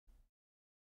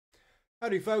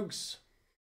Howdy folks,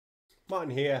 Martin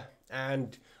here,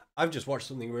 and I've just watched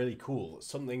something really cool,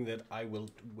 something that I will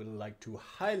like to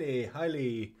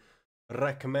highly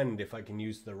recommend, if I can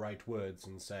use the right words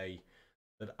and say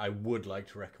that I would like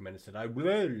to recommend instead. I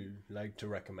will like to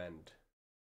recommend.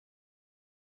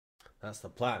 That's the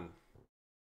plan.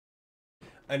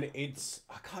 And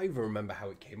I can't even remember how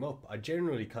it came up. I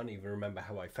generally can't even remember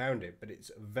how I found it, but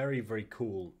it's very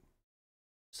cool,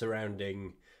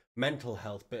 surrounding mental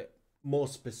health, but more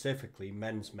specifically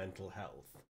men's mental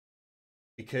health.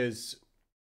 Because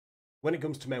when it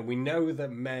comes to men, we know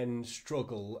that men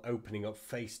struggle opening up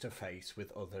face to face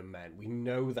with other men. We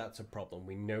know that's a problem.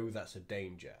 We know that's a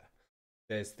danger.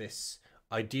 There's this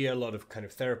idea, a lot of kind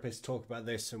of therapists talk about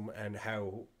this, and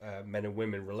how men and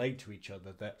women relate to each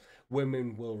other, that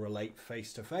women will relate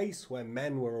face to face where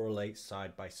men will relate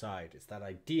side by side. It's that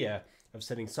idea of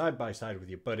sitting side by side with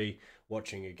your buddy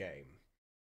watching a game.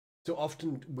 So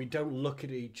often we don't look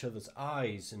at each other's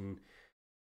eyes and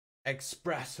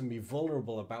express and be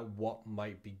vulnerable about what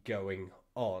might be going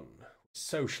on.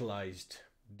 Socialized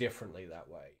differently that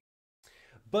way.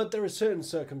 But there are certain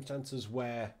circumstances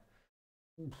where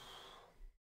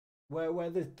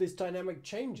this dynamic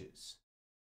changes.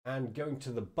 And going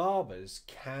to the barbers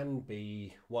can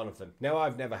be one of them. Now,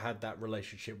 I've never had that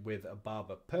relationship with a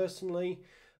barber personally,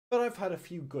 but I've had a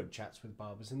few good chats with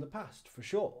barbers in the past, for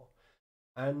sure.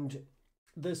 And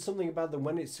there's something about them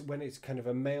when it's kind of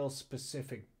a male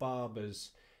specific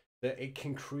barbers, that it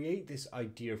can create this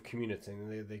idea of community,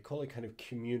 and they call it kind of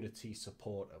community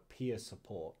support or peer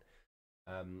support,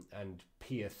 and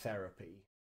peer therapy.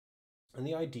 And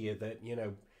the idea that, you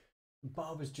know,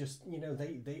 barbers just, you know,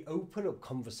 they open up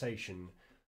conversation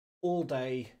all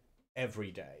day,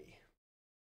 every day.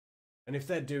 And if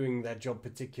they're doing their job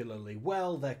particularly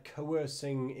well, they're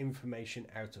coercing information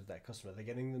out of their customer. They're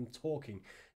getting them talking.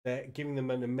 They're giving them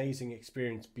an amazing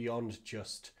experience beyond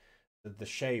just the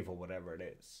shave or whatever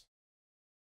it is.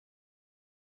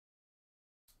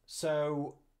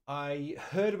 So I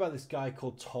heard about this guy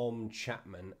called Tom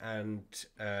Chapman and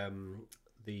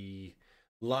the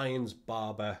Lions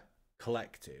Barber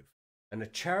Collective, and a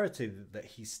charity that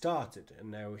he started.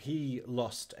 And now he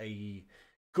lost a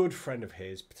good friend of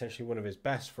his, potentially one of his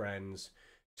best friends,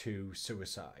 to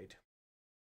suicide.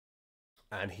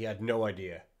 And he had no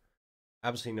idea,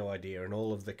 absolutely no idea, and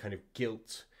all of the kind of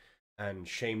guilt and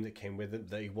shame that came with it,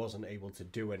 that he wasn't able to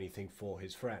do anything for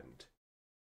his friend.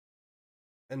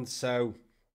 And so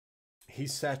he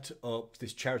set up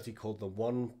this charity called the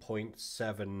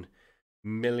 £1.7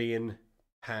 million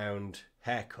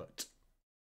haircut.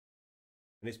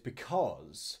 And it's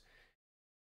because,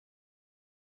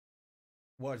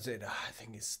 what is it? I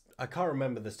think I can't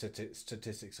remember the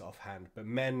statistics offhand, but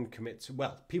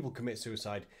people commit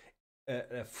suicide at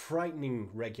a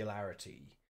frightening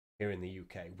regularity here in the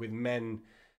UK, with men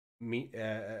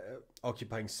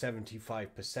occupying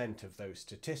 75% of those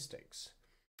statistics.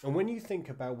 And when you think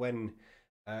about when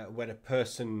a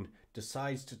person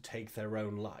decides to take their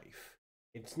own life,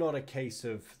 it's not a case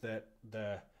of that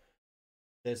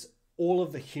there's all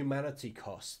of the humanity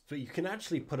costs, but you can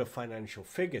actually put a financial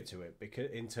figure to it,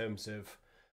 because in terms of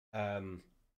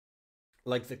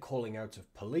like the calling out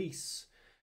of police,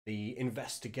 the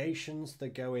investigations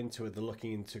that go into it, the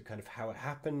looking into kind of how it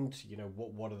happened, you know,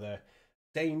 what are the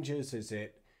dangers, is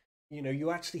it, you know, you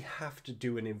actually have to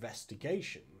do an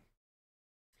investigation.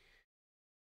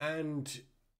 And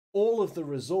all of the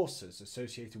resources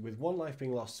associated with one life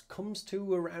being lost comes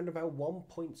to around about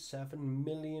 £1.7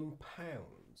 million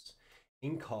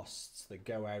in costs that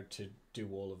go out to do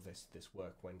all of this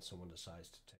work when someone decides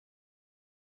to take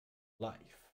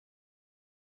life.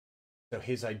 So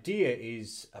his idea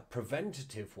is a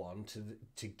preventative one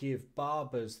to give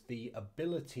barbers the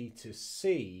ability to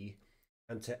see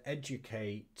and to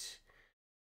educate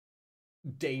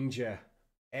danger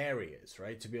areas,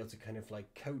 right? To be able to kind of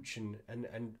like coach and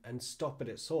stop it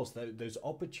at source. Those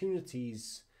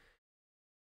opportunities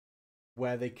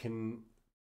where they can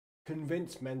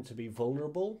convince men to be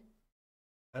vulnerable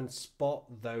and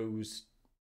spot those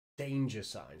danger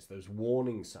signs, those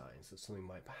warning signs that something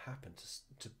might happen,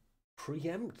 to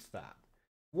preempt that.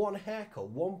 One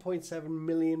haircut, £1.7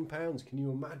 million. Can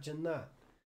you imagine that?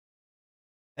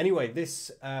 Anyway, this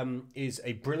is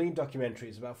a brilliant documentary.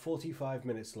 It's about 45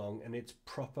 minutes long, and it's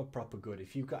proper good.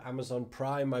 If you've got Amazon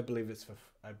Prime, I believe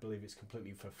it's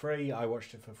completely for free. I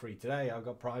watched it for free today. I've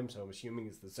got Prime, so I'm assuming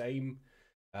it's the same.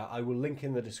 I will link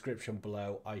in the description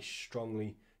below. I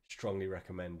strongly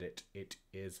recommend it. It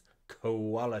is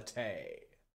quality.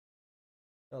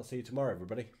 I'll see you tomorrow,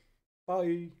 everybody.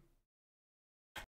 Bye.